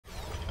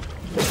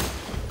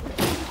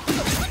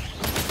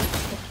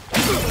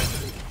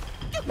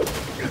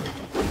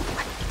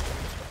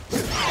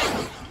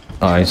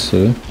I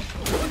see.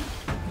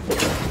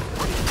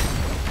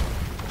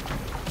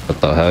 What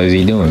the hell is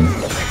he doing?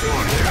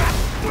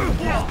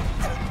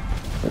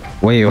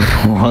 Wait,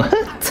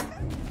 what?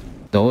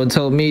 No one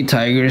told me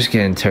tigers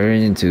can turn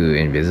into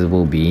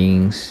invisible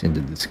beings in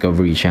the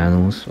Discovery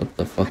channels. What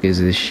the fuck is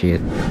this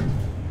shit?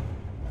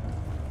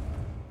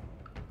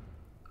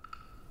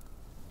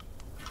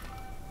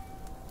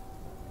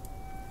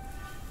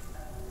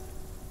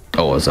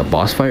 Oh, it's a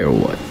boss fight or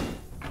what?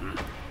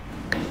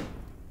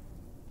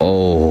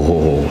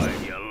 Oh,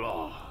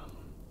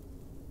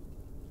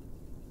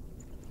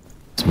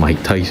 it's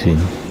Mike Tyson.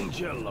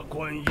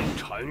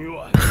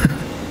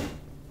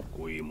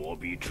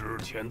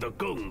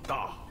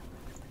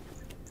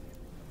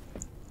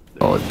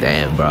 Oh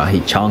damn, bro,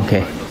 he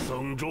chunky.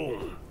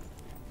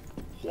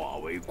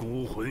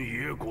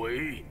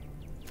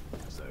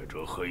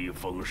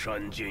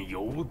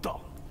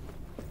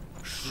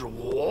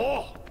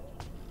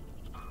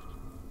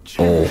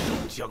 Oh.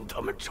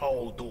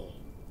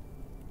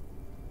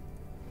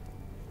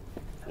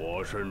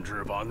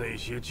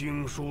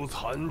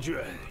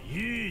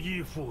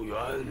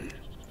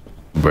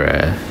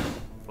 Bruh.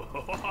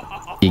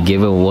 He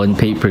gave him one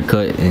paper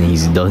cut and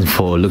he's done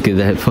for. Look at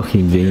that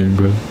fucking vein,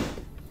 bro.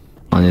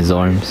 On his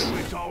arms.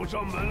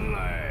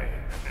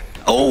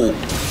 Oh!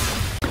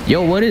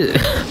 Yo, what is...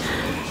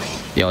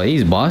 Yo,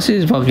 these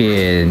bosses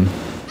fucking...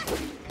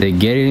 They're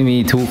getting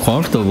me too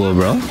comfortable,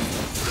 bro.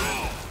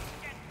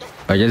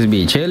 I just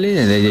be chilling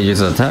and then they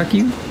just attack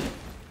you?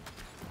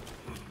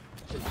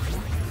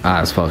 Ah,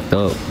 that's fucked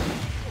up.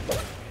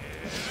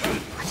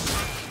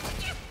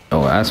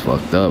 Oh, that's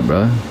fucked up,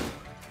 bro.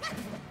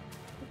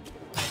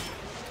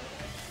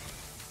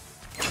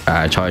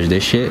 I charge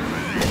this shit.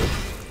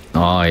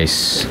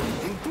 Nice.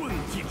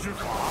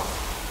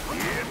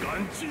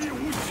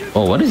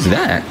 Oh, what is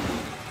that?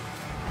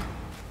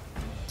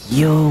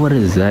 Yo, what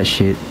is that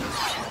shit?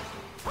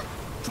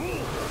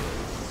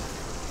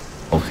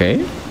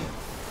 Okay.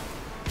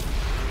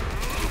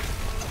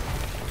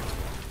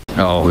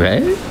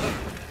 Okay.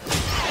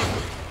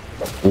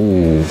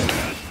 Ooh.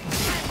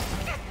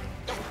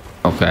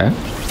 Okay.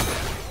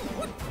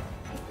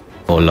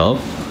 Hold up.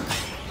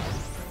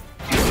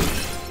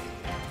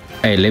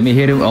 Hey, let me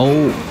hit him.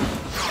 Oh.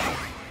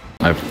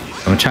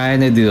 I'm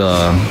trying to do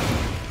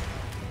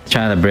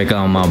trying to break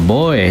out my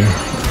boy.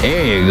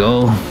 There you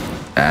go.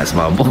 That's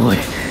my boy.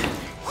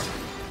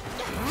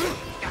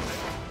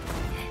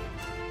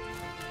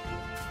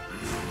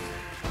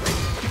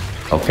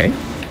 Okay.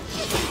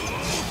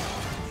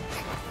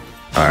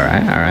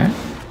 Alright, alright.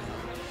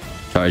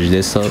 Charge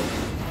this up.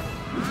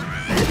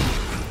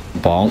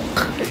 Bonk.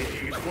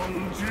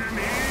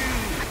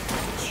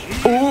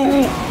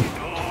 Ooh.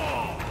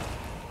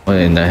 What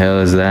in the hell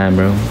is that,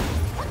 bro?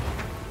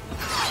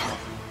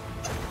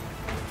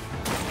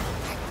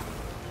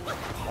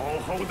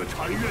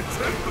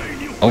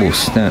 Oh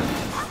snap.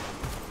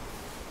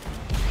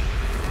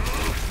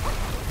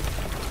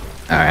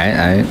 Alright,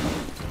 alright.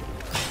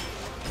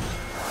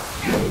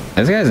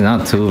 This guy's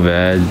not too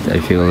bad, I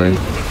feel like.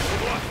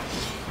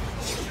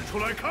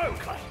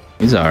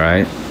 He's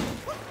alright.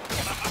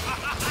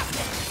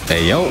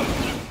 Hey, yo. Yo,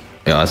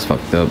 that's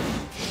fucked up.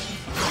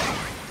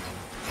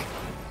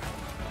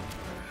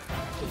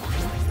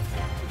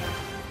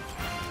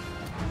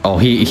 Oh,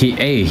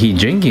 he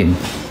drinking.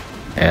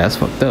 Yeah, that's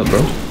fucked up, bro.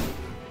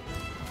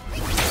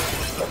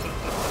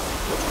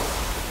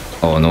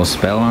 Oh, no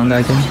spell on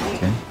that guy?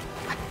 Okay.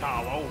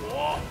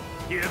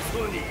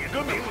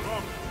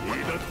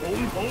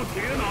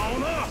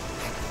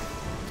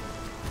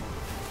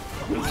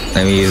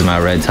 Let me use my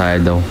red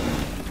tide though.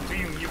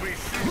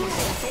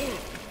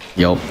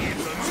 Yup.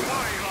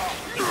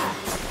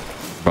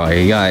 Bro,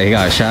 he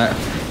got shot.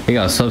 He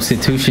got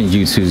substitution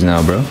jutsus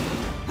now, bro.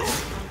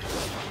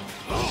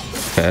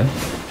 Okay.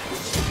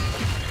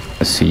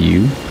 I see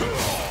you.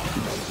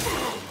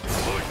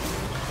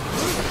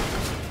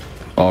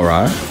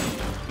 Alright.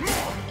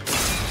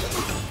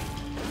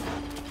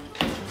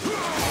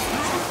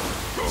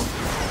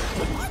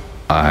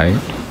 Alright.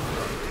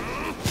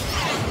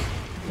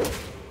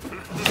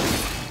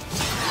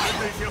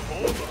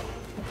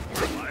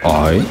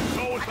 Alright.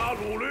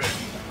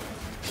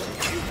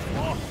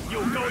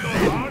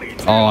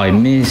 Oh, I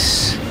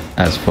miss.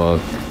 As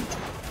fuck.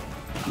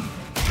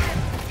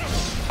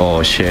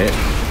 Oh shit.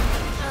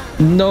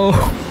 No.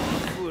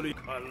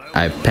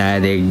 I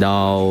panic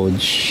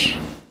dodge.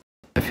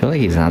 I feel like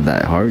he's not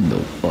that hard though.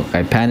 Fuck,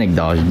 I panic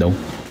dodge though.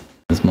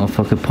 This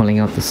motherfucker pulling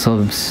out the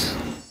subs.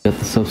 Got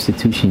the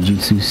substitution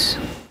jutsus.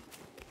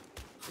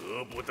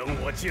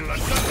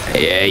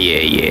 Yeah,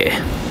 yeah, yeah.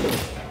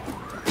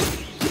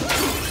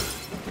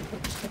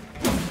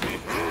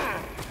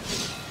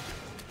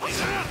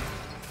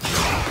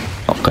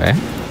 Okay.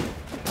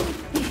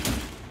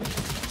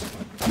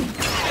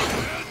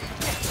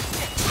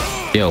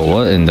 Yo,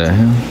 what in the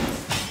hell?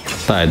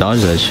 Thought I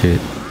dodged that shit.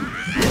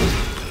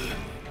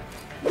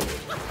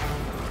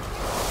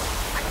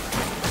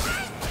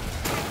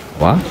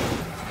 What?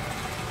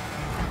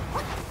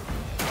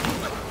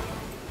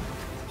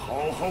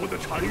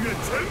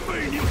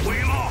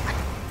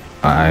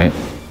 Alright.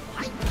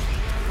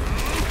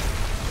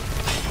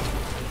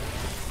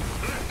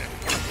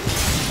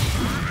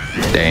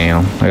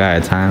 Damn, I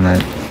gotta time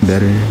that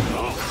better.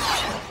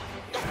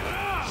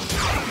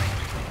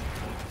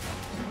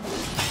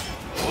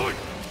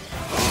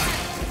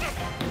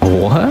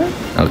 What?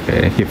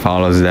 Okay, he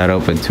follows that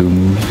up with 2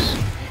 moves.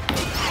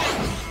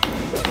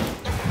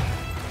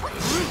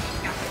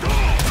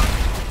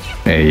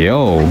 Hey,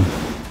 yo.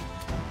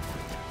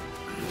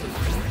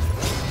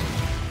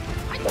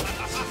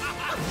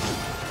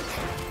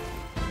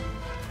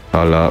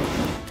 Hold up.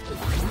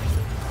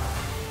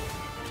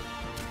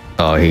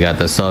 Oh, he got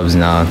the subs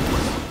now.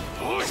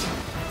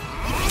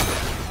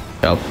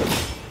 Yup.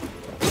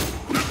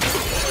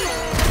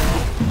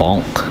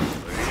 Bonk.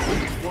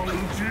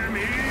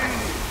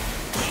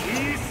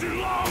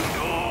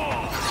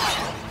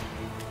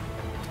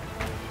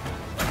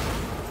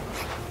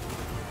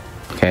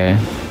 Okay.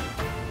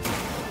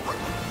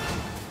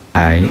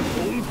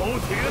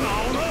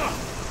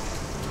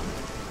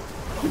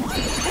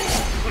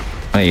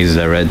 I use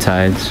the red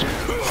tides.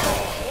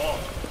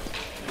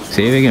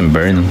 See if we can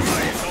burn them.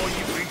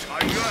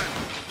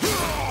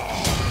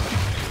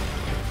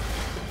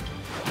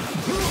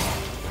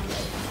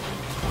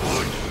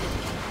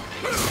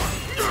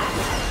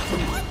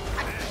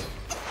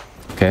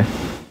 Okay.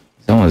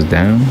 Someone's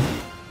down.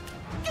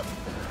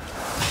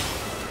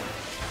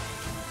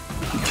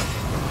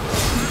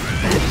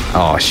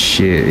 Oh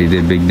shit, he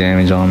did big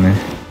damage on me.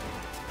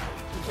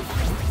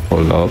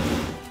 Hold up.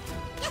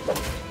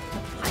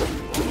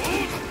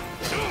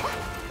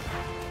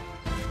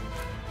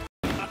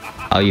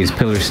 I'll use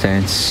pillar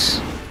stance.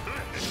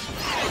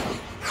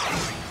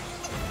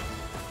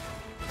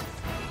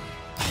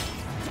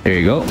 There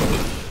you go.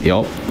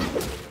 Yup.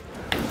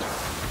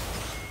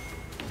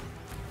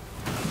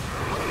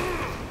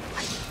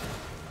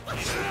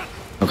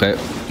 Okay.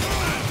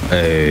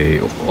 Hey.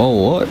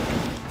 Oh, what?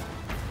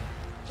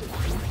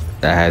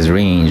 That has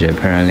range,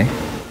 apparently.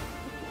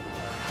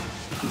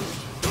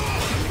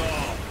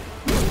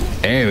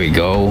 There we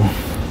go.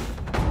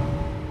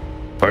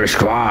 First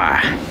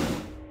try.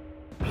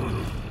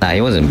 Nah,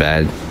 he wasn't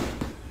bad.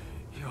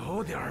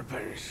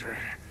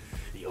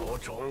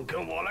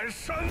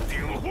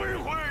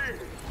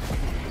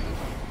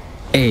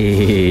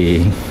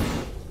 Hey.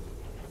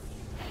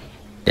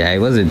 Yeah, it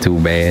wasn't too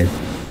bad.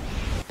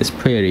 It's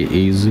pretty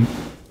easy.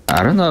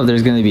 I don't know if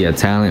there's gonna be a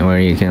talent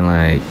where you can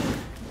like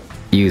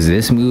use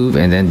this move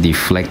and then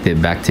deflect it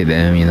back to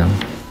them, you know.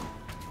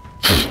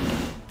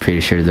 Pretty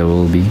sure there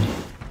will be.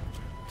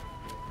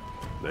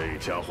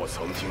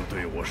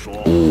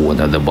 Oh,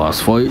 another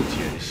boss fight.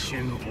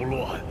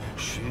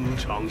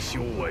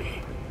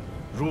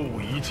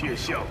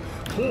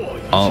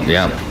 Oh,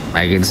 yeah,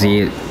 I can see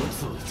it.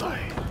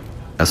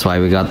 That's why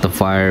we got the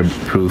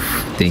fireproof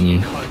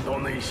thingy.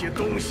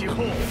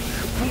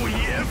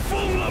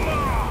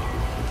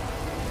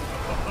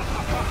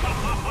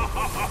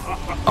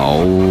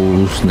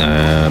 Oh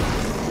snap.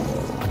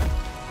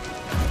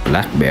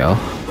 Black belt.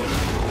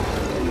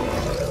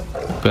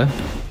 Okay.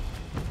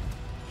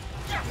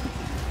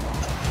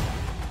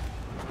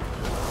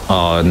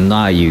 Oh,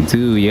 not you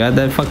too. You got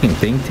that fucking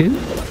thing too?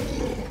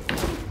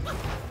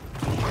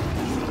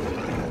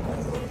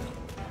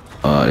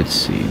 Let's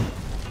see.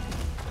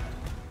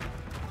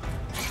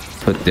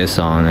 Put this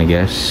on, I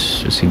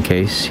guess, just in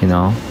case, you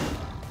know.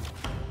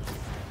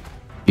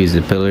 Use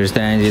the pillar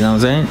stand, you know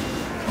what I'm saying?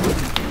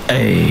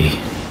 Hey.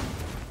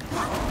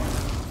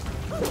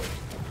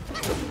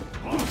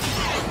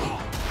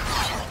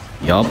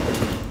 Yup.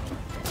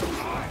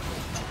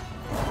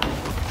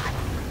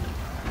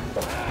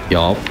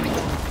 Yup.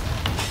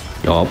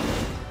 Yup.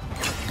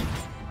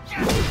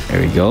 There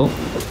we go.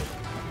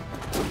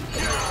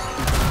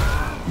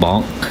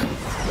 Bonk.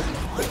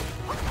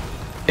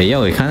 Hey,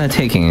 yo, we're kind of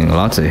taking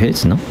lots of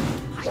hits, no?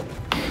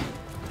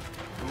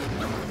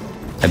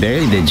 I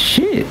barely did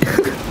shit.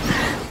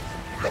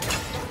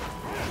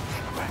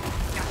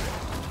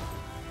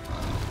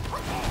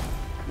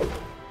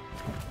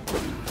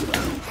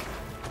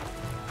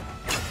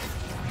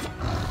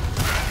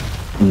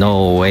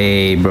 No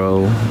way,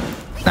 bro.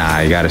 Nah,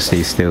 you gotta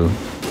stay still.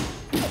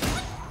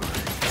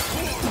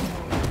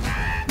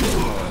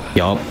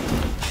 Yup.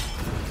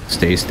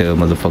 Stay still,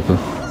 motherfucker.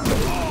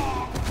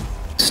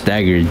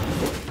 Staggered.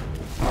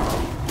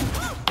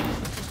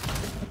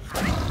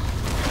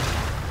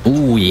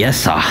 Ooh, yes,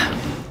 sir.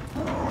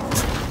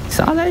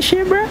 Saw that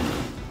shit, bro?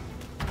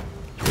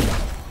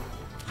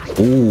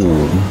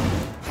 Ooh.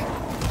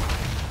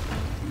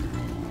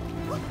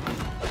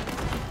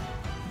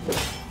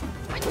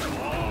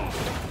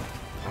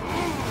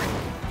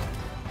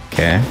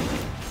 Okay.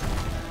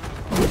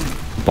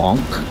 Bonk.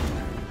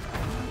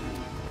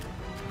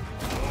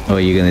 What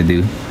are you gonna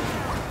do?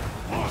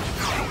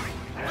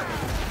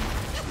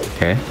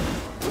 Okay.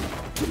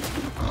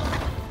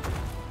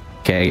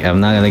 Okay, I'm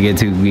not gonna get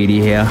too greedy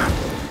here.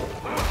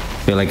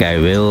 Feel like I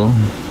will.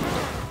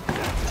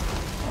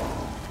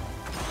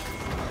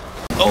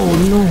 Oh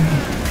no.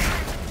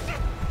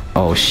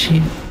 Oh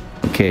shit.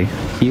 Okay,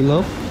 heal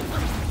up.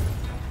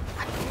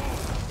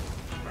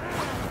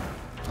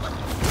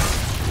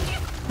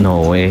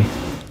 No way.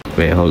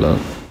 Wait, hold up.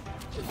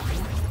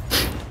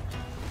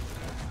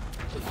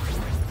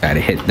 Gotta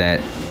hit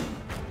that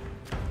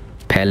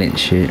pellet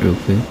shit real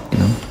quick, you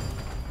know?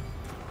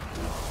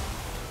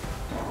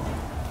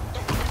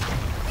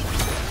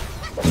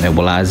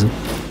 Nebulizer.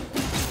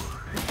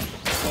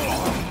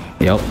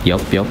 Yup.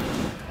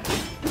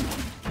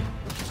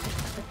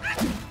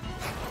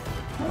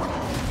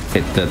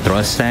 Hit the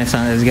thrust stance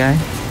on this guy.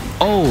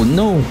 Oh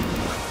no!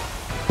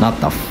 Not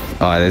the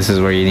oh, this is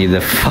where you need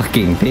the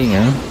fucking thing,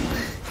 huh?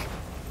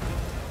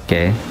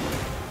 Okay.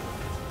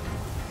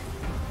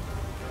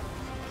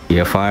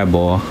 Yeah,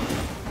 fireball.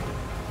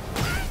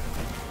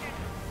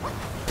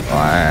 Oh,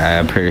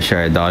 I'm pretty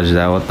sure I dodged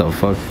that. What the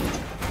fuck?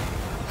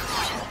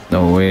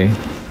 No way.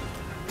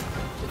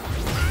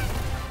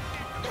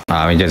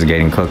 I'm just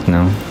getting cooked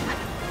now.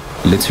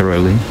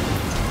 Literally.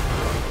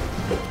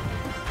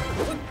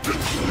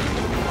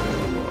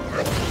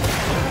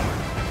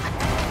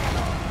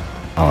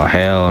 Oh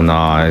hell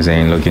no, this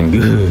ain't looking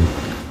good.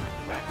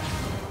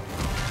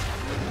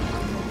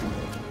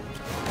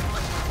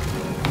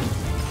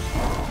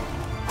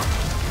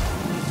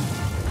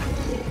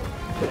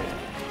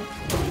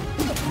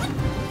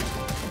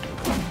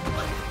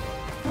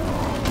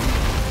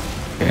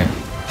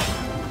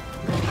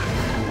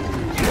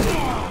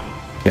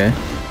 Okay.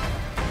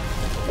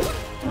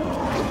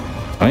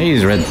 I'm gonna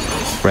use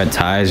red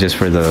ties just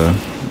for the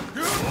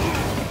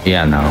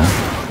yeah, no.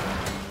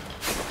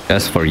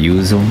 Just for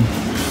use them.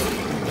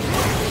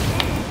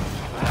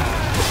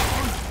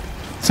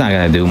 It's not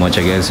gonna do much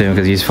against him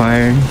because he's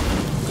fired.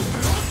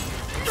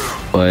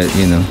 But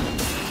you know.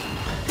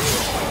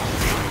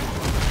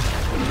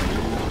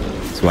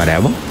 It's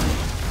whatever.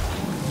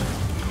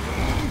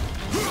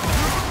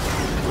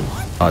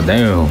 Oh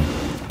damn.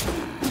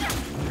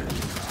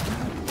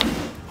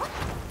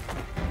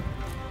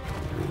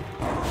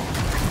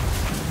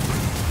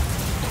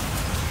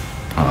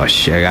 Oh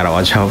shit, I gotta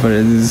watch out for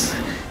this.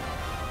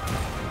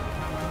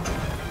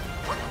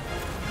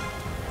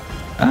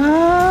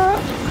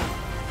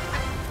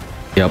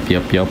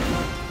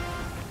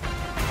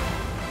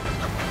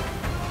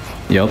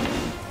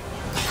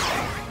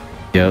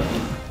 Yup.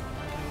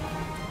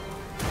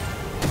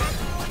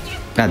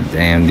 God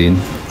damn, dude.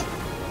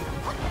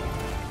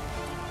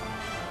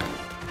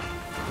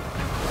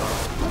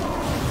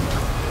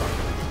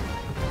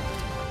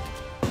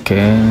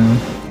 Okay.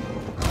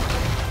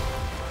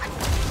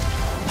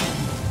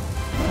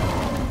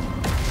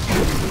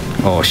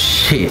 Oh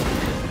shit.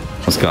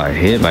 Almost got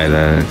hit by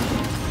that.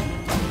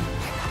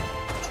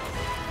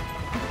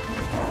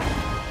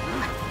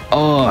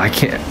 Oh, I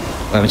can't.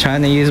 I'm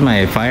trying to use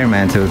my fire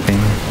mantle thing.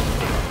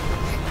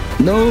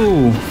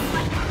 No!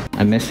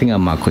 I'm messing up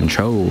my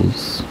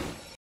controls.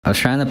 I was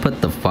trying to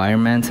put the fire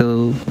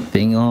mantle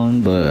thing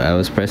on, but I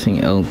was pressing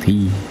LT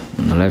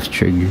on the left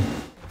trigger.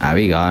 Ah,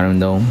 we got him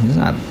though. It's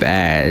not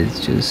bad.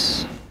 It's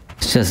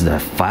just the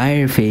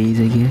fire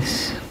phase, I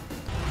guess.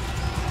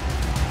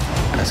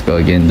 Let's go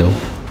again though.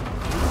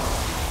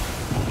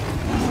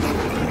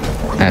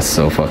 That's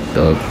so fucked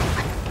up.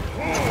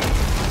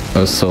 I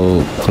was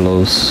so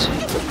close.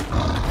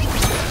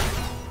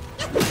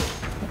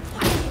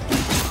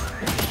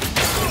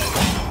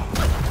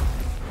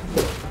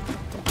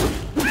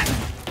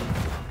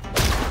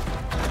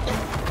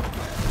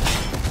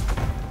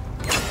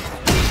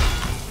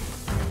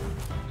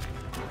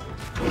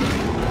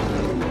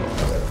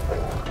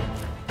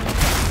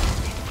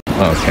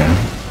 Okay.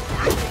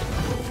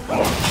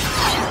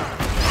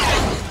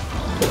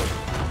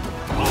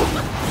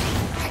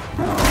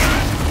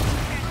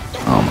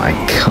 Oh my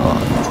god.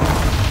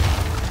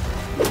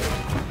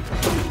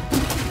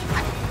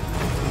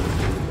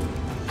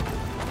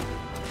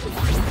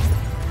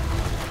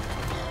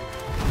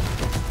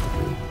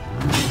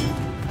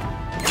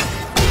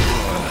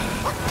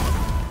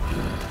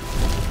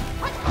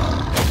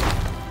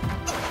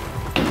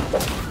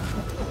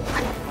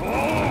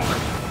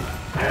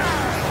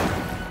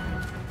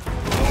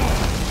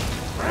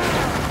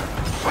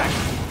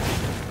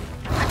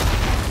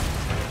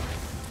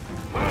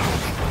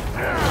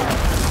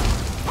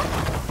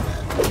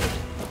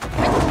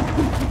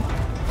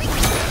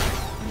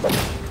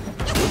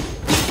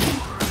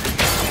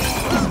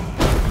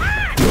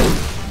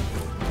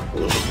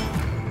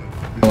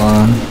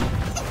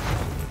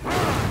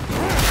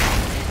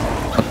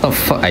 What the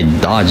fuck? I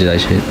dodged that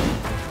shit.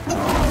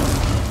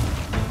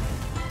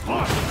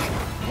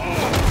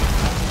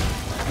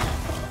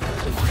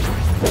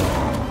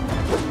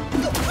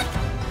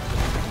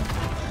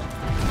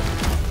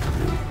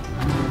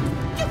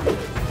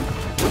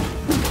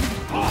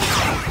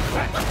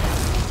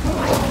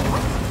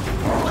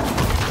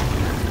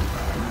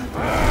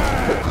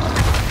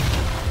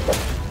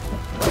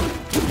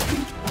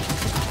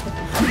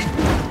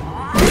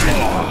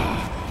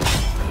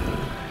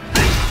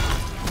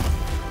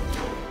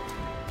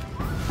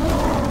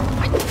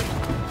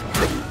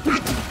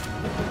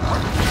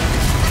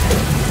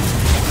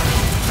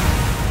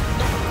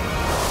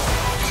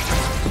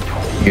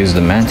 Use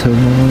the mantle.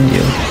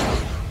 Yep.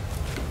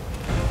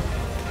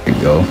 There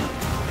you go.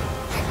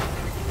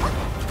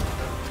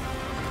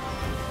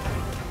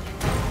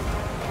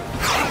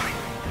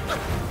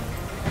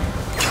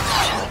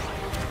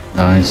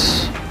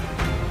 Nice.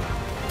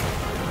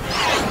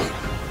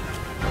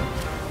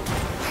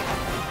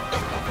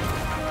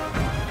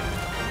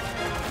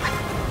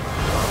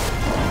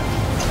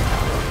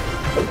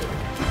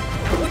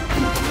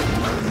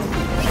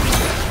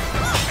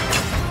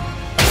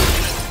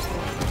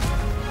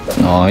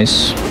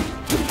 Nice.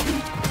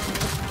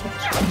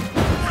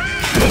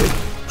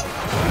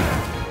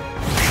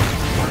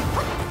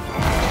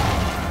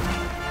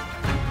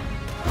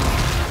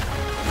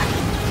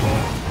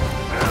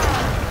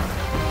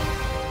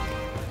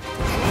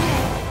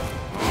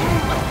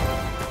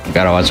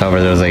 Gotta watch out for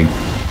those, like,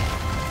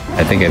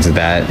 I think it's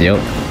that. Yep.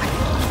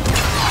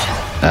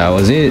 That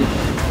was it.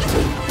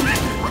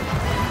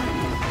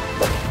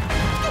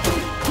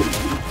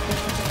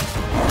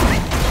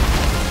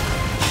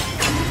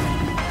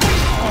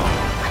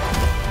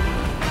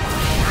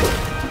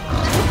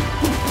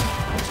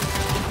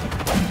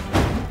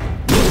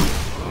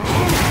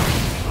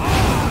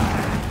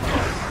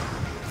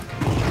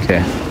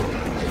 Okay.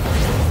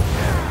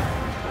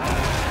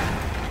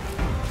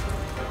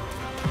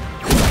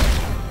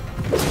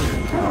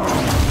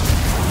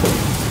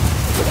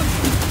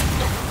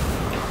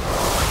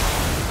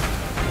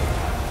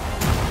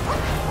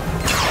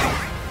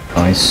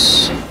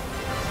 Nice.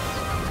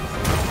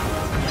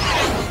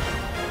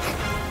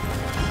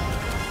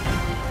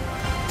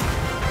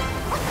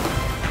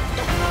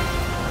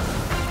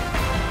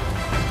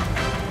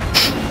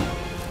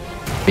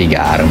 We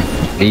got him.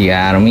 We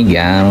got him. We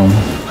got him.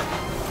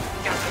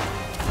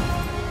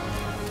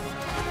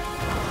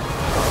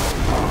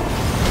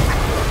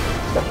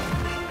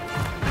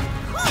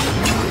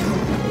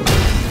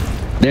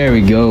 There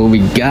we go. We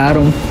got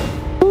him.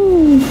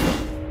 Woo.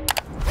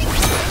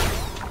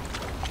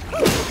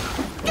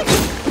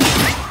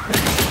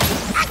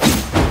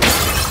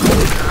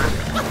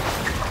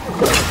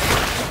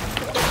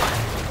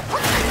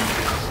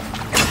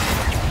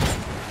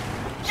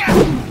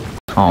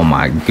 Oh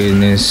my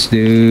goodness,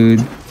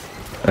 dude.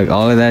 Like,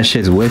 all of that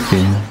shit's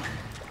whipping.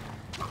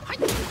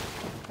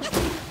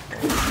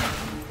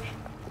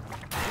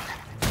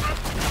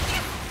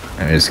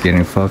 I'm just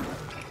getting fucked.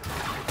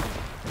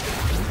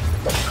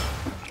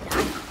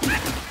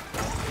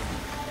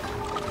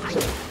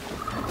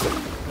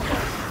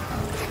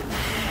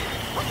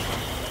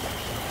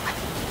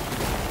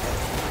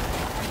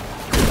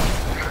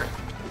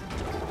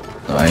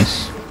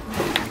 Nice.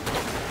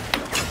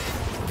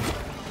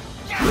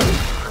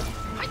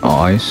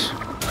 Nice.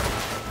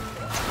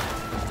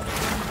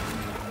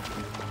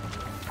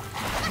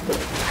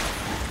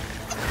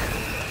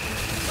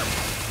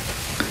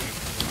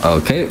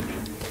 Okay.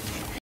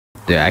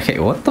 Yeah, I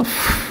can't. What the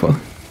fuck?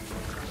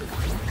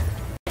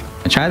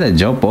 I tried to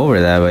jump over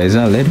that, but it's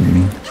not letting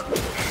me.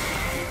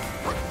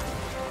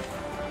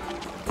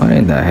 What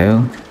in the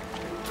hell?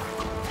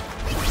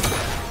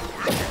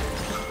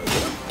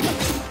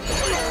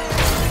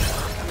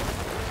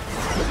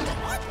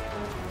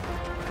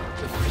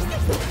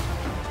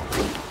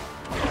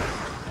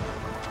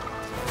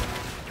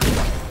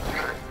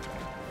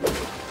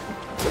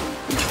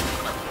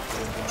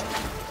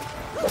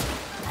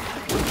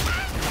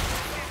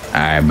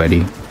 Alright,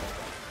 buddy.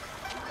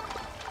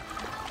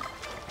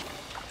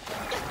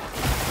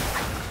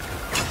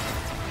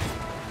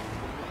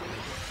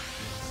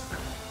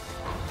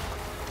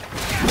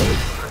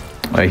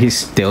 Wait, he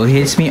still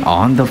hits me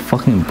on the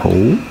fucking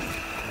pole?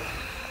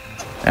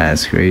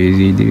 That's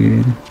crazy,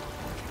 dude.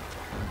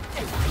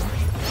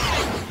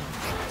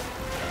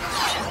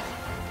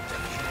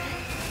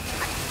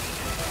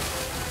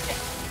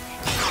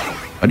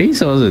 What are you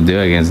supposed to do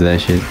against that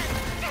shit?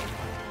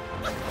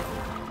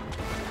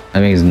 That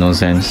makes no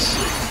sense.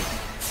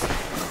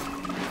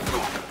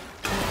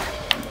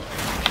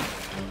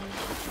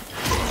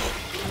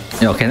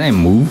 Yo, can I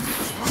move?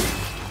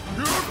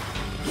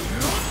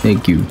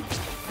 Thank you.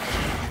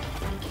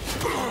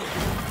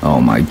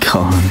 Oh my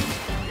god.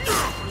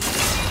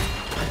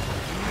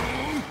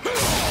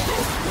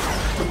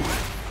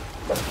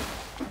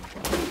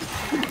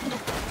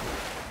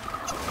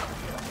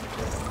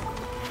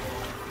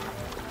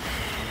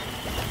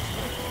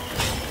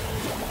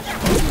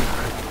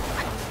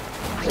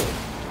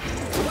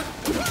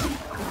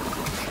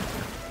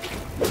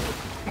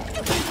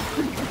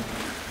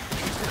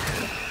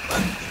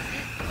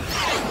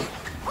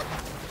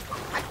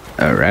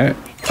 Alright,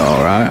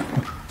 alright.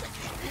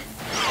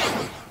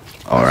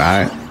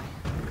 Alright.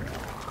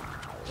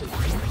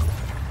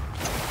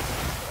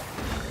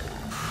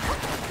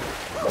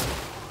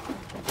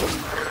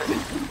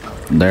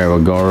 There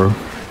we go.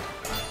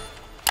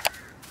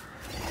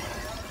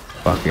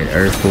 Fucking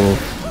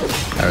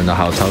Earthwolf. I don't know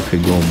how tough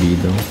it's gonna be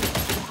though.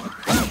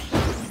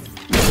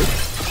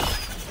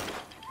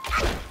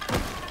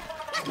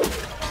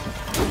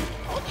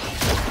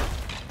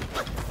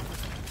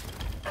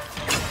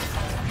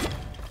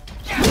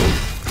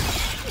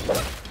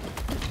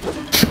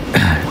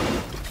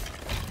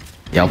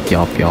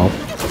 Yup.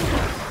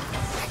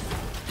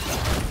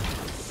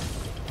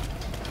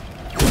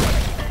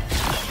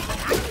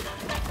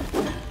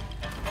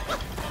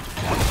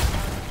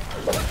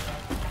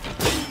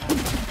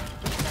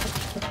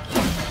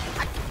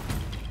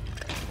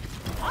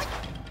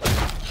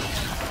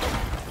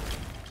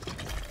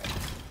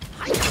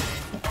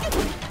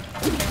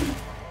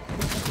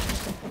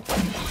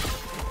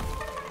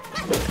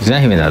 He's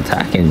not even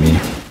attacking me.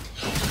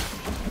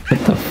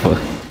 What the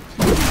fuck?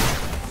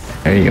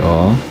 There you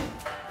go.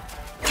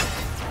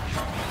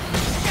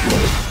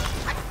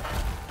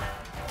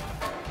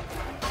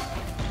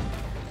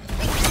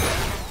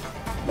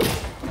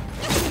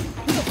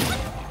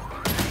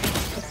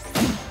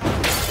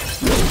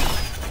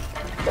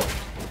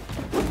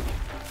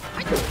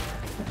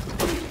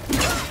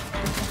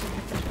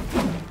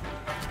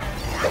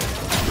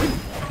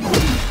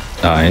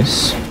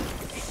 Nice.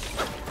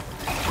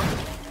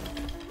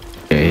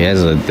 Okay, he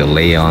has a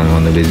delay on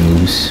one of his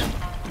moves.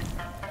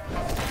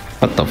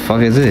 What the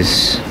fuck is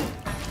this?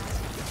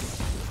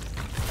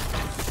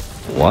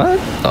 What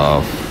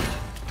the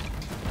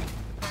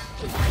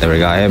Never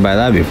got hit by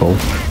that before.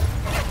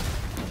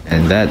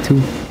 And that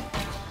too.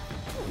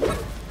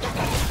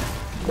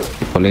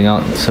 Pulling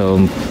out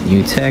some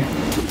new tech.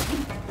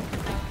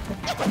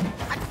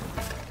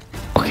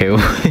 Okay,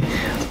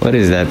 what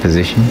is that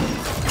position?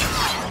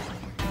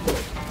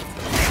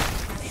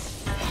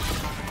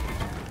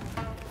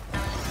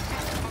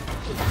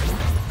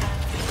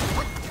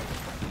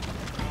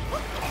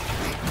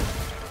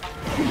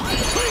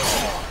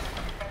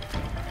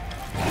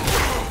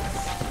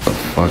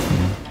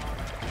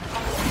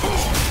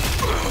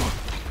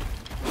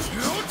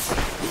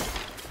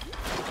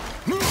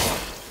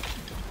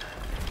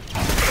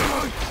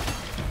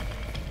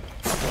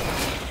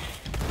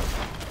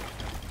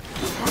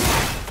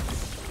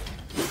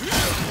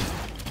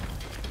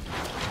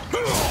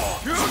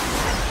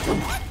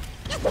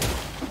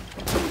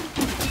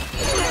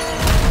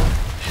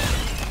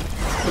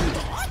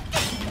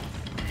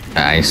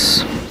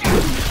 Nice.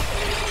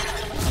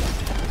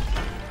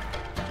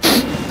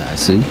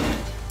 Nice.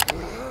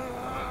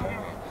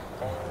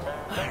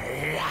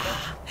 儿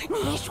啊，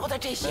你说的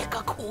这些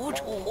个苦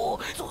楚，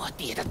做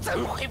爹的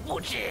怎会不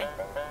知？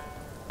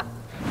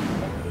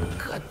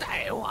可大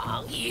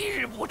王一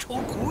日不出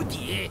谷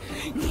底，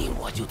你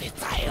我就得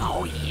再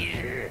熬一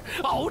日，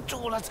熬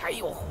住了才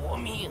有活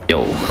命。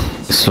Yo,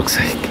 this looks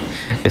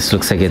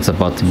like it's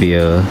about to be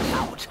a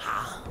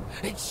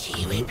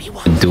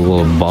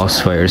dual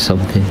boss fight or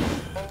something.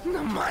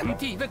 那满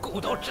地的骨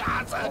头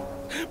渣子，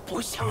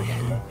不像人，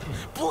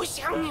不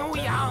像牛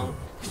羊，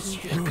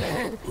血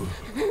跟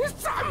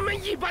咱们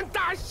一般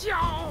大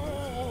小。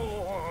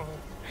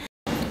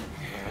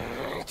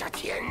这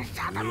天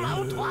杀的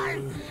毛团，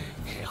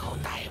日后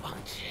大王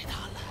知道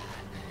了，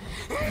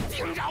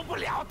定饶不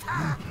了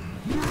他。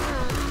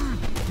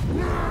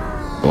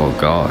Oh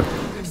god.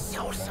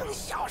 小声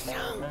小声，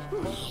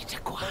你这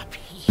瓜皮。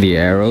The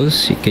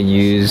arrows, you can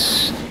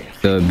use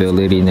the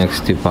ability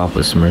next to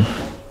Papa Smurf.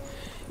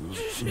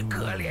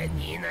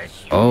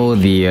 Oh,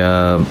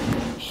 the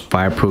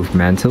fireproof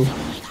mantle.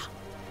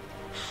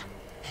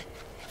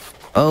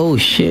 Oh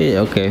shit,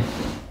 okay.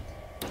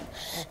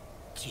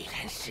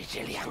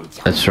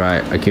 That's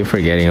right, I keep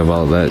forgetting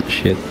about that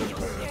shit.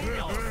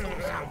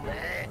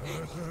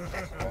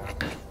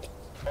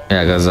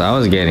 Yeah, because I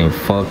was getting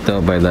fucked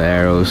up by the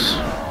arrows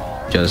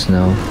just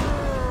now.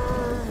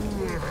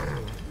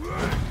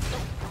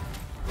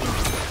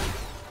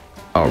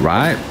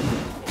 Alright.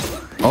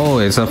 Oh,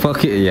 it's a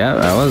fucking... Yeah,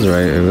 I was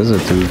right. It was a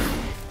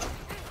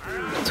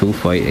two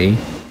fight, eh?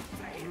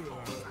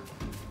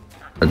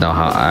 But no,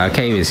 I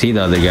can't even see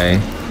the other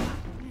guy.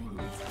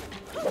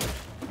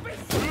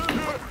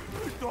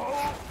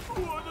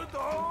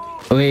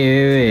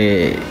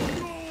 Wait.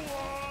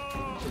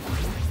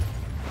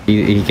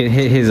 He can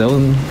hit his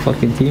own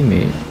fucking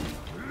teammate.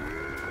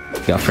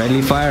 Got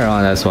friendly fire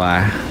on, that's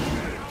why.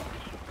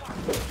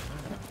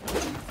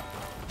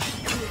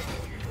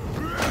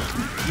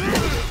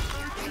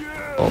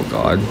 Oh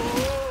god.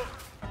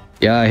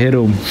 Yeah, I hit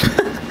him.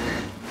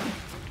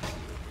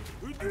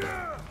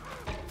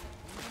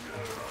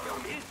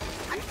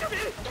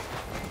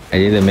 I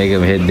need to make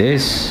him hit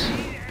this.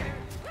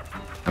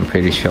 I'm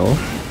pretty sure.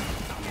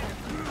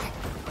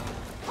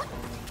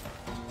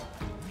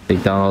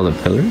 Take down all the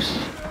pillars.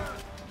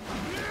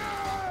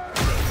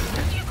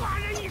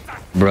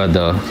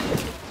 Brother,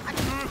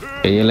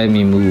 can you let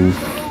me move?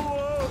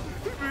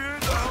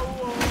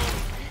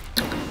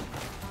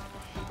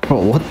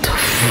 Bro, what the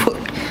fuck?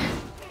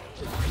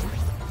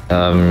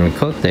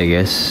 Cooked, I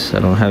guess. I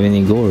don't have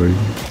any gourd.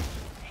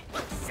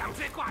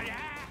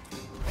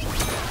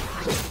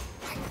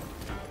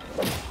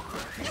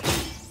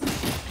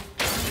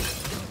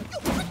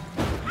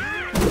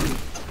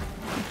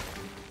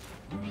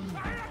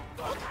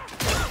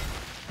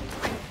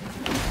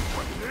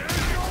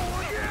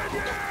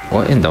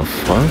 What in the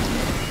fuck?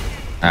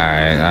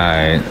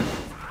 Alright.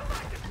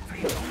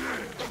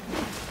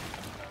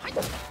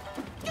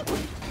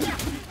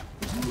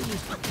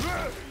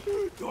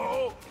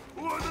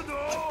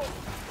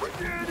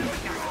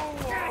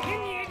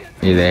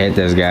 Need to hit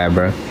this guy,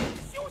 bro.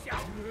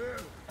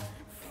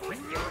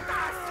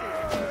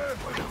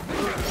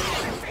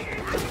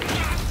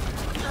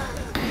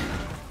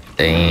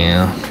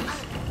 Damn.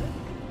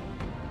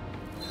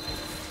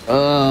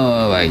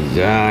 Oh my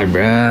god,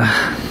 bro.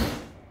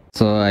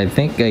 So I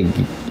think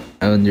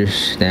I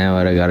understand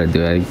what I gotta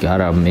do. I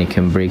gotta make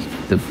him break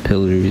the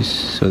pillars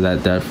so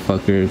that that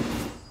fucker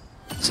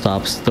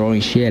stops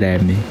throwing shit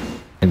at me.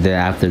 And then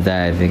after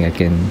that, I think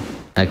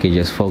I can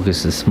just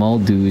focus the small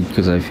dude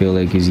because I feel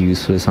like he's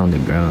useless on the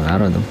ground. I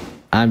don't know.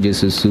 I'm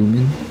just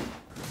assuming.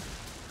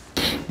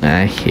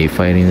 I hate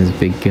fighting this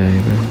big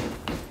guy, bro.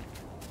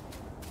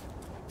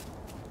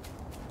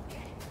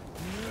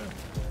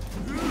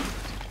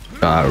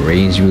 Got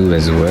range move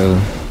as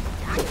well.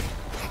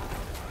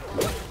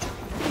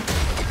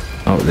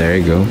 Oh, there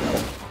you go.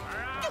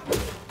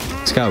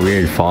 It's got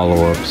weird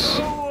follow-ups.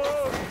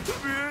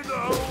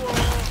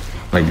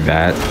 Like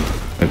that.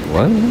 Like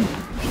what?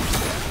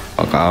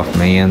 Fuck off,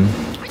 man.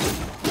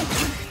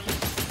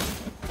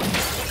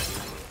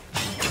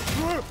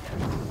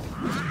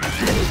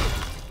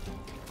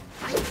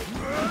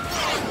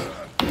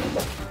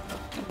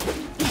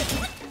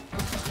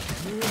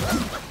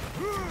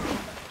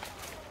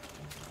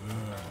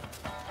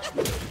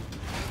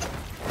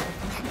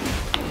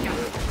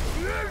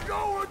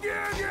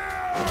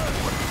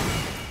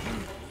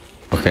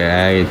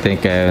 Okay, I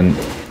think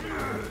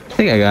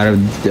I got a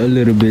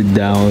little bit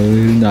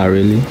down. Not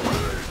really.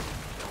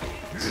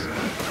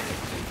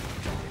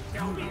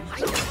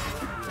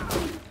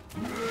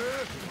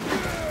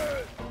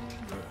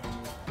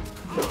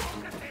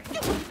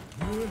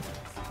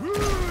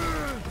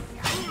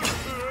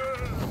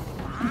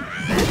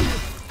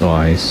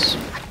 Nice.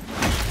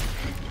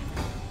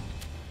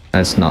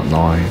 That's not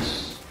nice.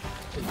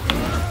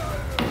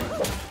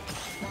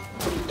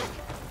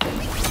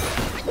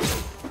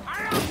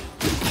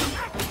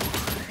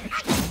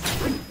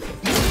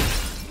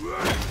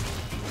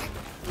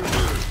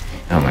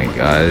 Oh my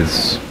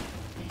guys.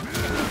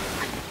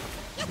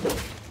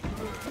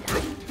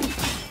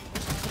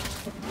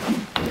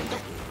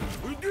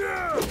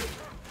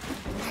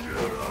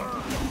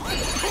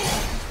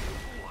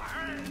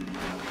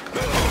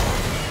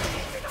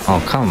 Oh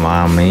come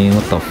on, man,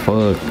 what the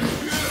fuck?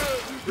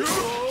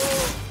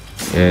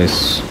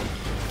 Yes.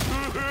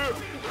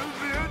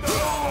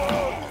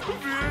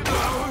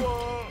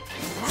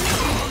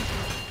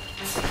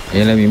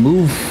 Yeah, let me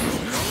move.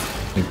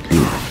 Thank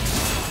you.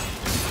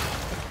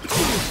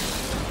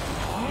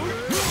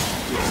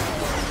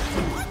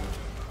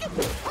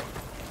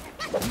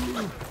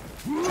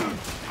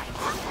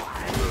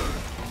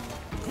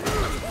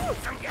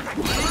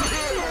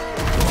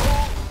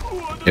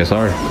 Yes,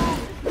 sir.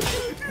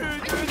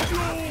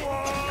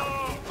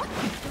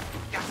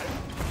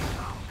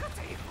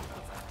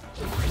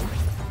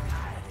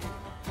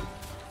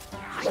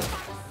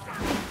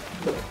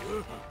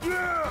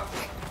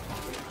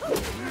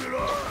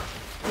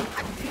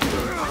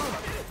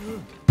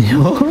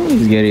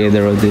 He's getting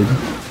interrupted.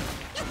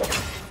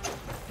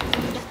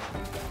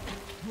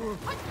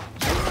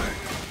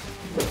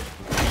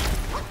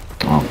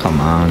 Oh, come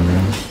on,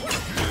 bro.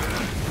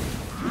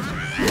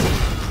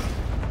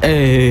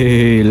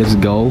 Hey, let's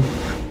go.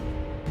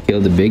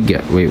 Kill the big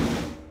guy. Wait.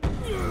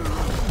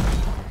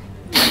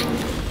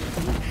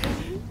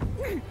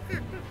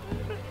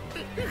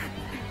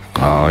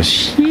 Oh,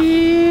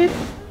 shit.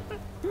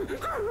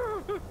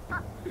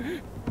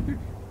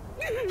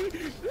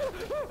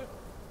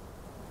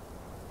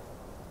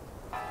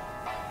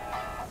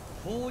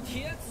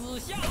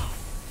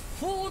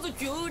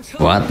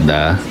 What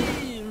the?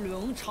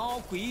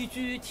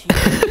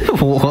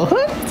 What?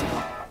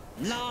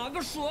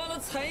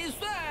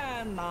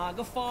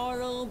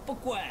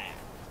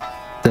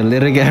 The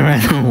little guy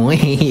ran away.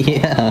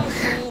 Yeah.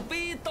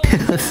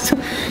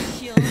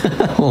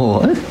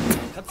 What?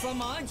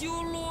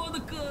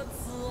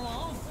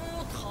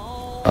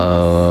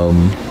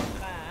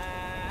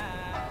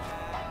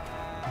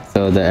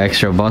 So the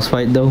extra boss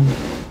fight though?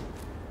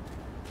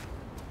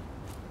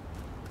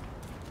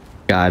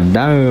 God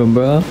damn,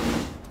 bro.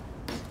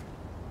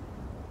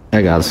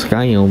 I got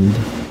scammed.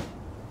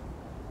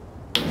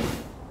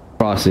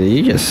 Frosty,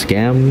 you just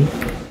scammed me.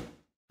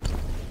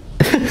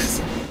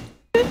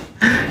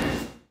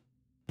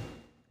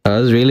 I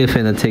was really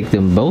finna take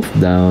them both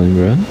down,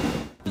 bro.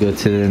 Go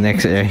to the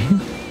next area.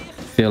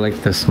 Feel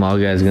like the small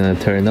guy's gonna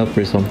turn up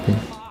or something.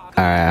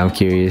 Alright, I'm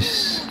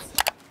curious.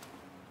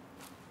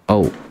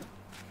 Oh.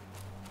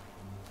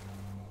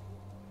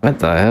 What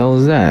the hell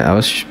is that? I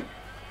was...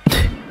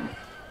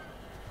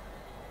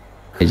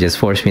 It just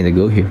forced me to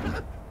go here.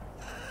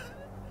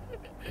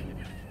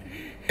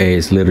 Hey,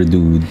 it's little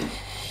dude.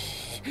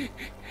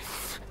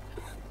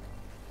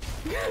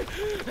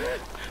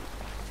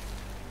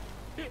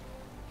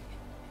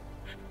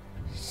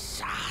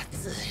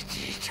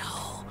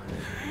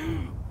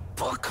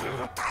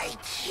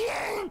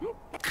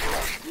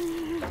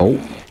 Oh.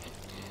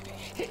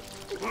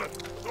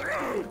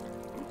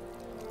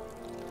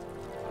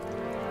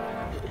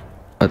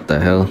 What the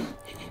hell?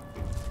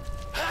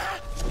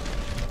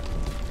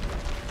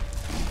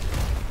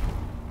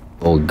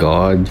 Oh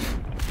god.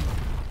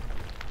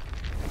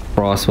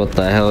 Frost, what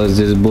the hell is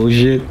this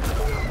bullshit?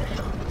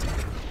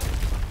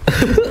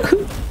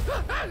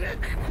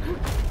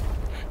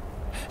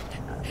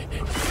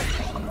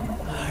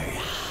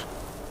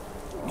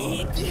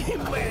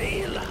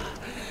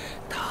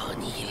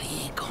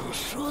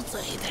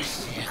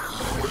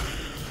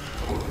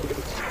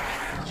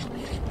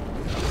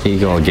 He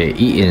gonna get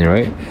eaten,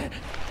 right?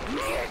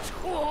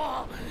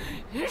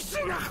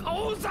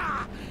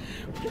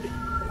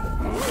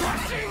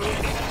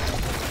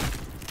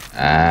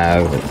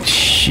 Ah,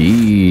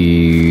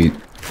 shit.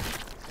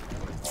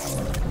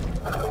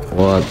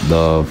 What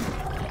the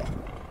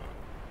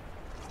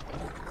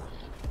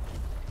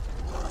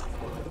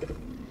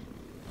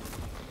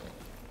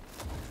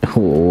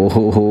oh,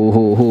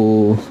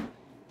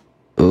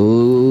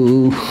 oh,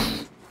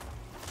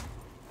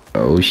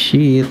 oh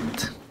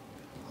shit.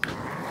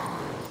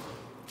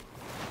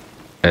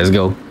 Let's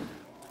go.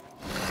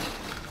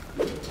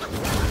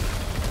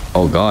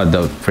 Oh god,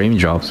 the frame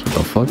drops. What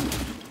the fuck?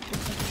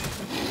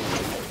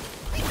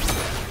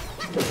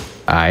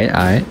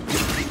 Alright.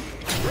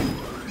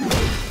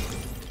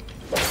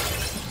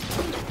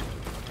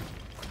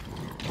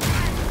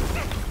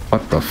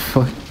 What the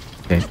fuck?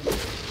 Okay.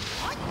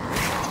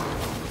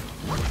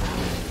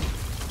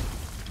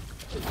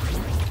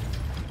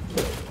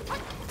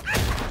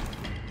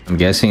 I'm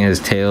guessing his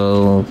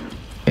tail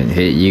can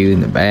hit you in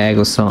the bag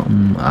or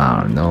something.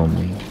 I don't know,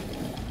 man.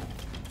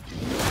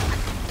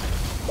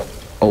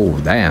 Oh,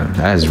 damn.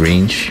 That has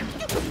range.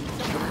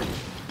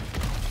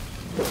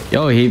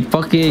 Yo, he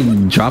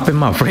fucking dropping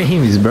my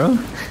frames, bro.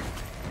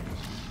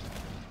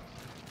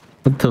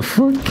 What the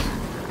fuck?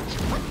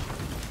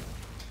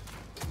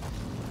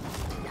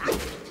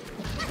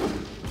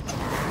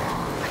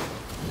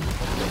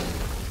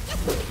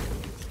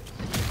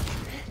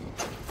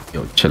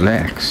 Yo,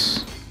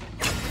 chillax.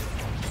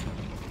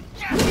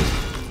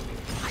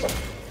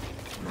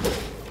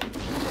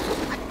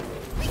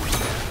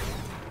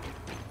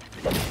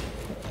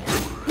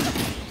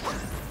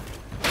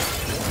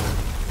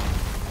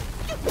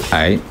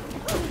 Alright.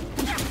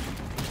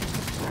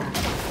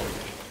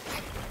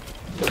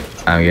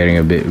 I'm getting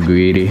a bit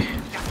greedy.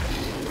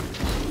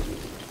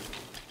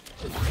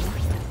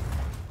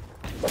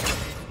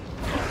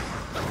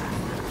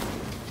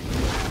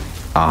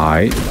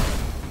 Alright.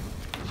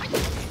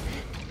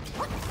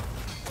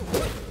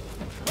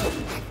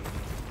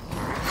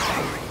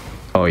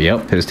 Oh,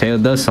 yep, his tail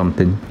does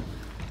something.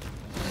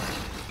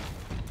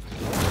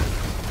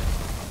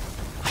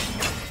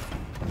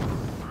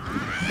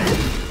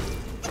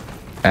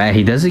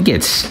 He doesn't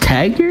get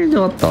staggered?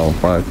 What the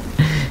fuck?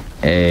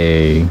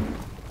 Hey.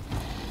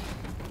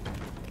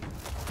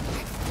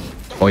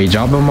 Oh, you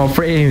dropping my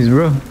frames,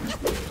 bro.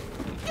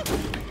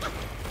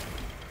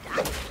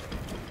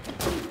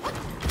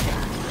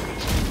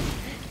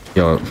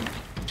 Yo,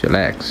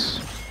 chillax.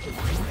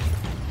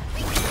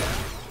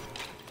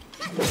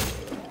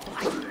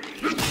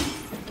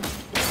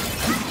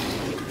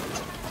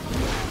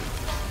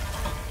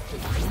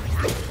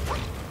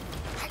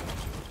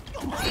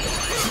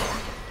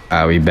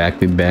 We back.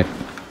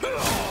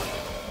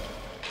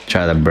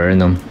 Try to burn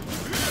them.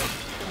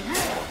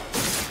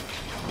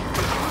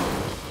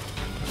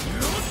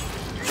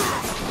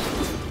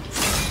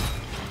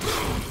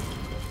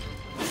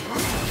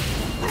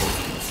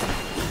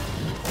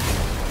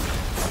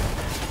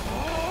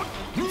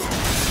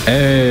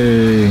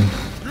 Hey.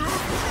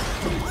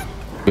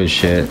 Good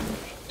shit.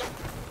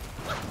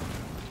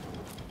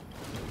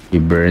 He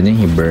burning.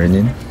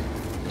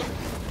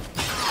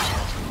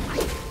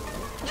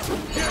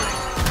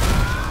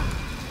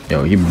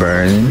 Yo, he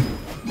burning.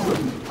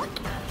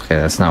 Okay,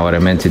 that's not what I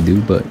meant to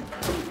do, but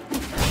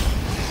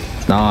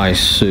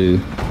nice.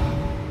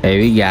 Hey,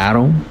 we got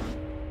him.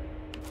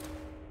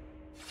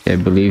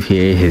 Can't believe he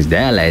ate his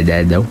dad like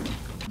that, though.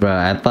 Bro,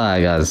 I thought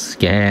I got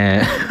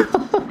scammed.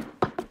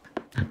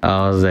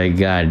 I was like,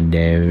 god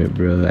damn it,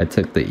 bro. I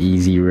took the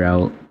easy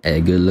route. Hey,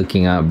 good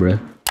looking out, bro.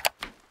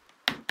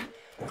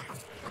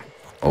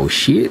 Oh,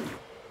 shit.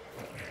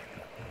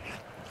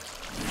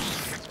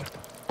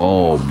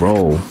 Oh,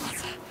 bro.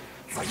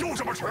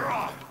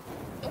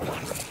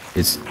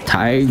 It's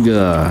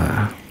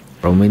Tiger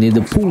from Winnie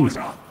the Pooh.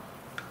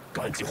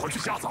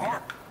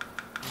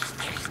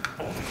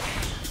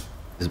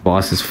 This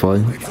boss is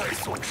fun.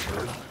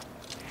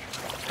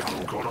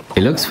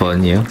 He looks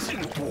fun, yeah.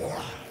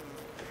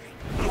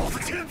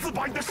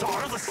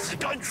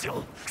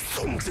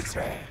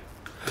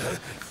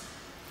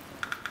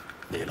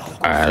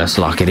 Alright, let's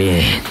lock it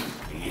in.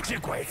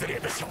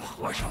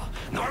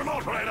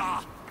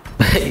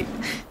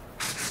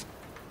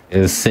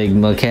 It's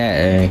Sigma Cat,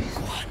 eh?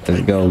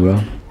 Let's go, bro.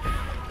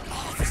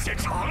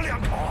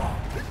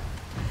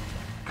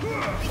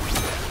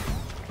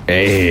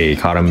 Hey,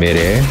 caught him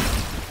midair.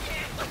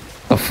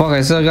 The fuck,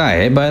 I still got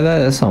hit by that?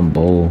 That's some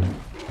bull.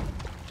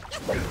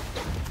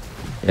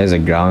 He has a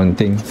ground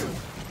thing.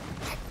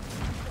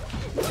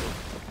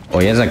 Oh,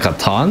 he has a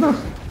katana?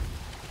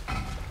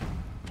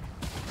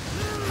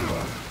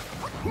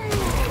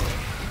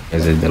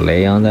 There's a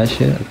delay on that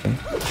shit? Okay.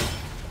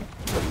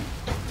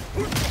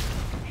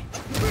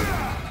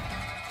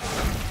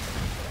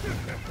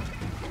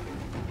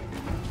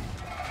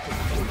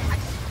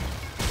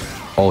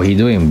 Oh, he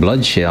doing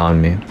blood shit on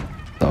me.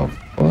 The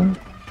fuck?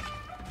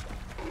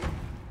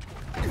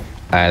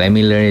 Alright, let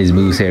me learn his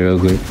moves here real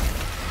quick.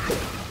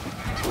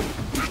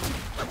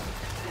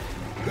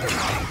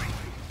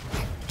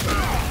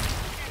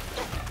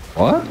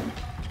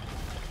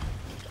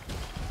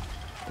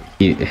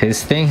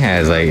 His thing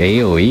has like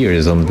AoE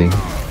or something.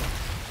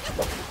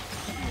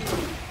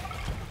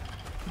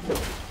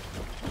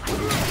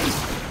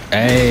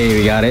 Hey,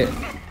 we got it.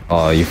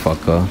 Oh, you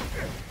fucker.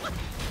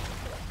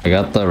 I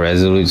got the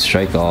resolute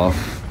strike off.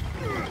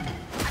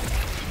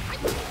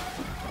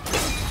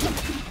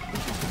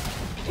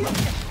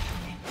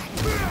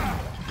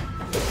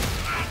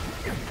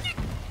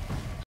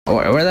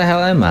 Where the hell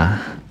am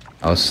I?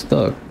 I was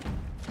stuck.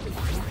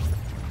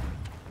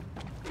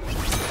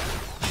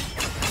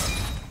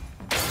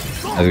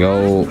 Let's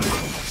go.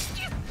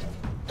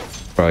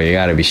 Bro, you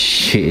gotta be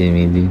shitting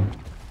me, dude.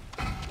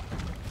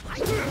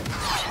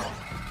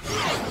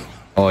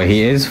 Oh,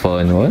 he is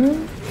fun. What?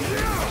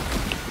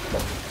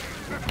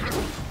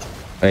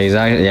 He's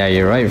actually, yeah,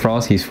 you're right,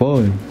 Frost. He's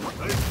fun.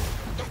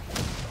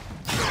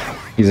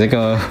 He's like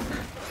a.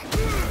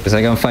 It's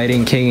like I'm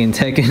fighting King in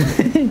Tekken.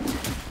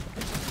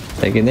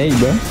 Tekken 8,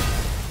 bro.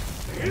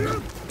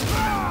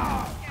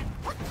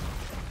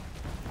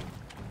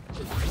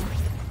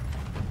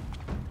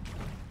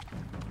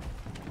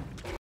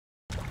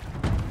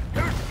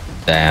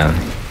 Damn.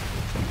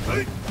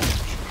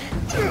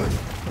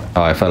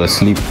 Oh, I fell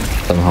asleep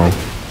somehow.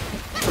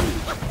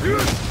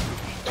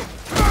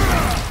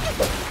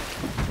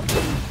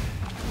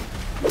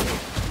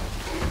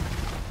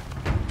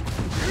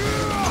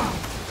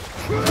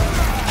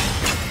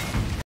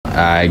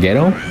 I get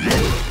him.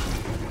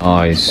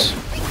 Nice.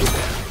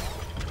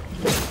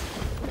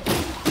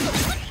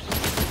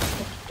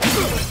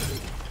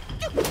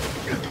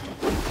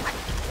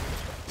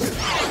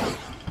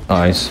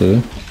 Nice.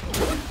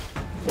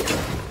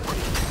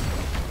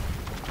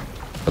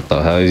 What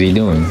the hell is he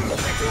doing?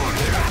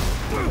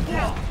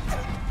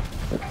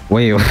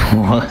 Wait,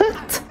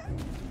 what?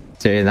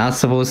 So you're not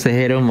supposed to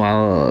hit him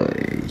while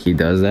he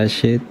does that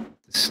shit?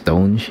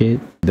 Stone shit?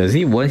 Does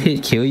he one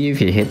hit kill you if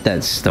you hit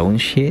that stone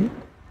shit?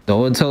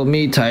 Someone told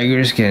me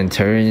tigers can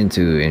turn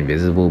into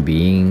invisible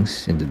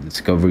beings in the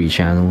Discovery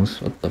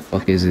channels. What the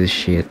fuck is this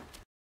shit?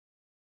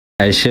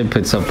 I should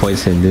put some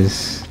points in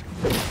this.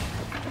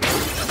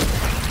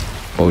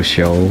 Oh,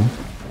 show.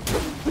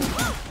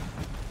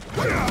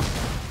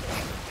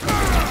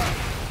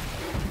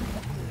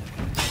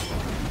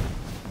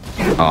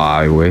 Oh,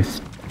 I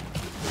whiffed.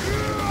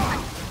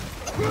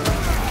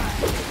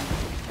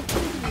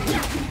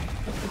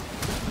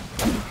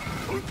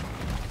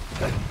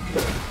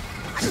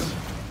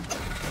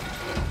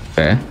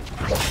 Okay.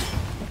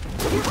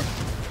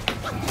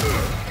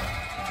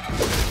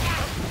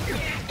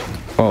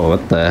 Oh,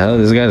 what the hell?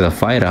 This guy's a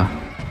fighter.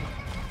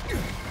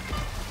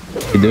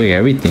 He's doing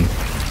everything.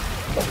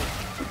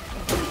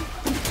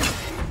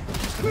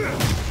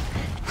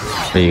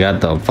 You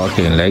got the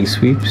fucking leg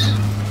sweeps.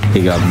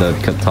 You got the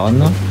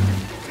katana.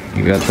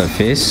 You got the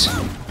fist.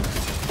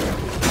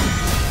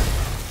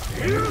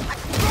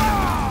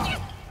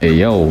 Hey,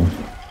 yo.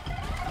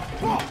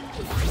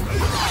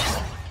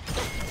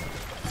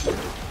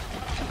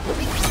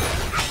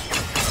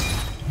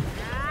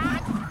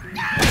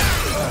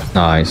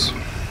 Nice.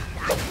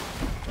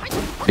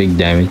 Big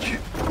damage.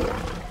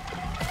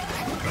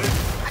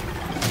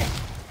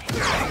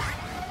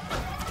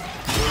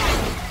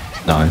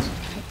 Nice.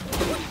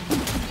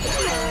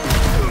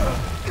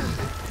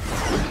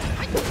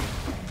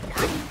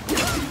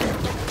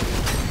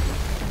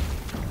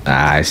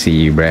 Ah, I see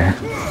you, bruh.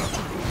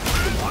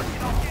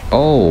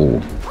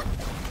 Oh.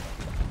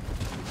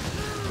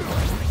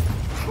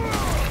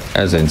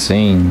 That's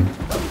insane.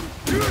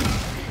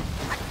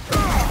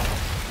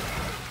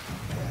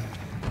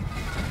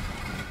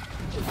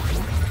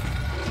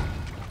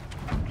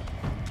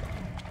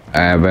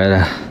 Alright,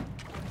 brother.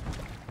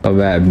 Go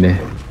bad, man.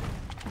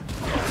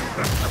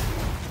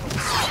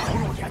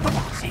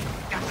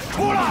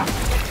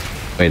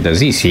 Wait, does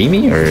he see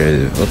me?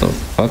 Or what the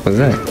fuck was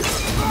that?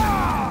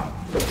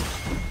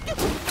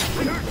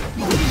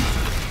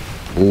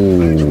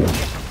 Ooh.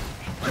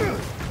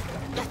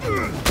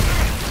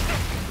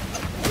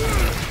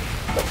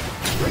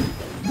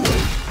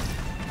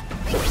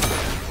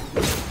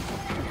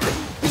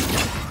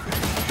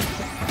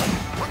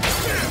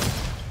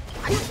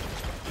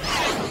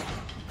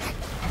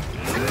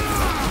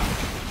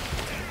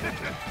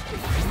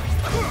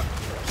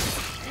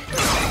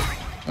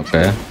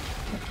 Okay.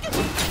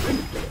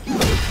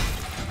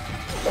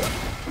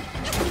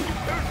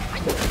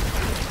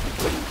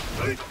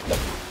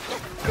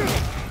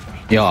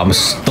 Yo, I'm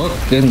stuck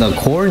in the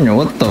corner.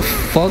 What the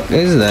fuck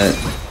is that?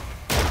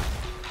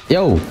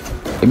 Yo,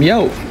 get me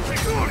out.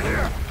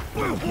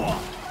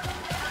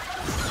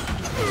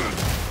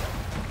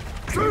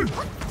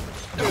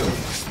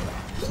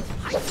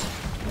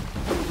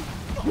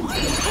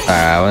 Alright,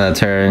 I want to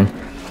turn.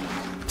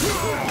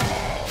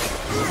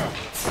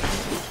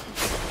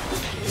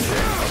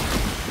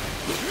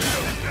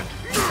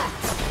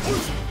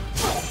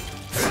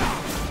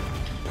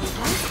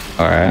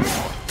 Alright.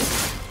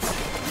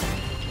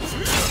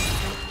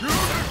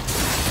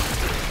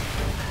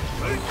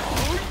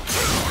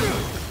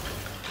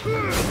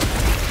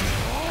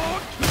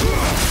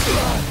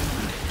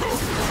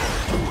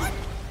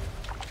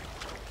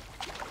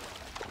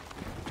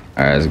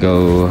 Alright, let's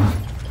go.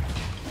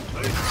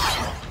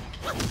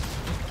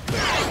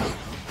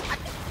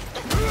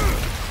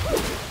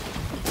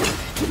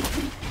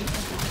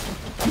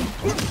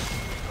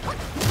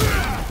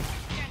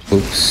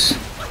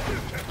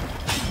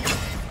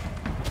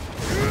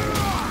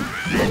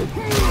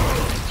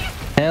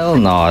 Hell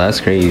no, that's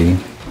crazy.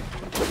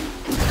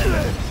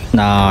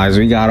 Nice,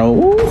 we got a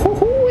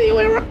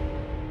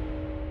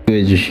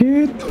good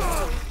shit.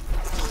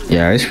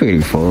 Yeah, it's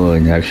pretty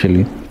fun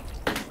actually.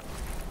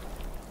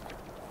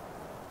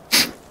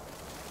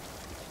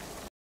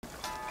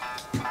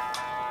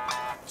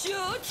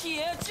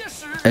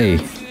 Hey,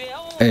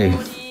 hey,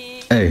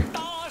 hey,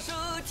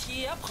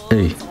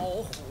 hey,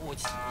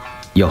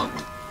 yo.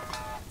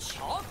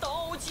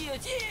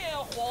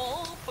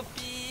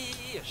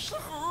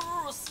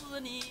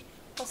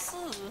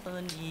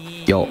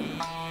 Yo.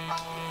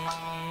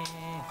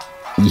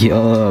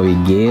 Yo, we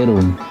get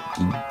him.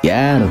 We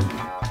got him.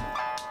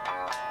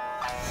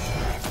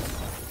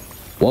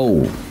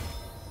 Whoa.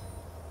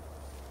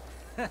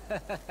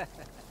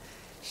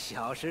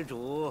 小施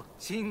主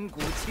筋骨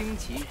清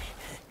奇，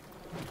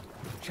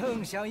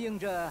正响应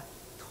着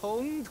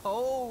铜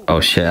头。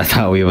 Oh shit! I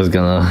thought we was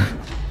gonna.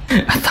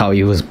 I thought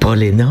he was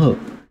pulling up.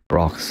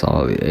 Rock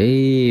solid.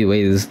 Hey,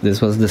 wait.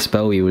 This was the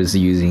spell we was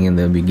using in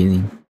the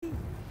beginning.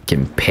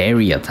 Can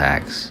parry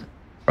attacks.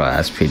 Bro,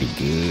 that's pretty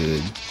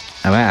good.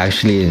 I might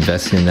actually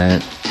invest in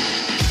that.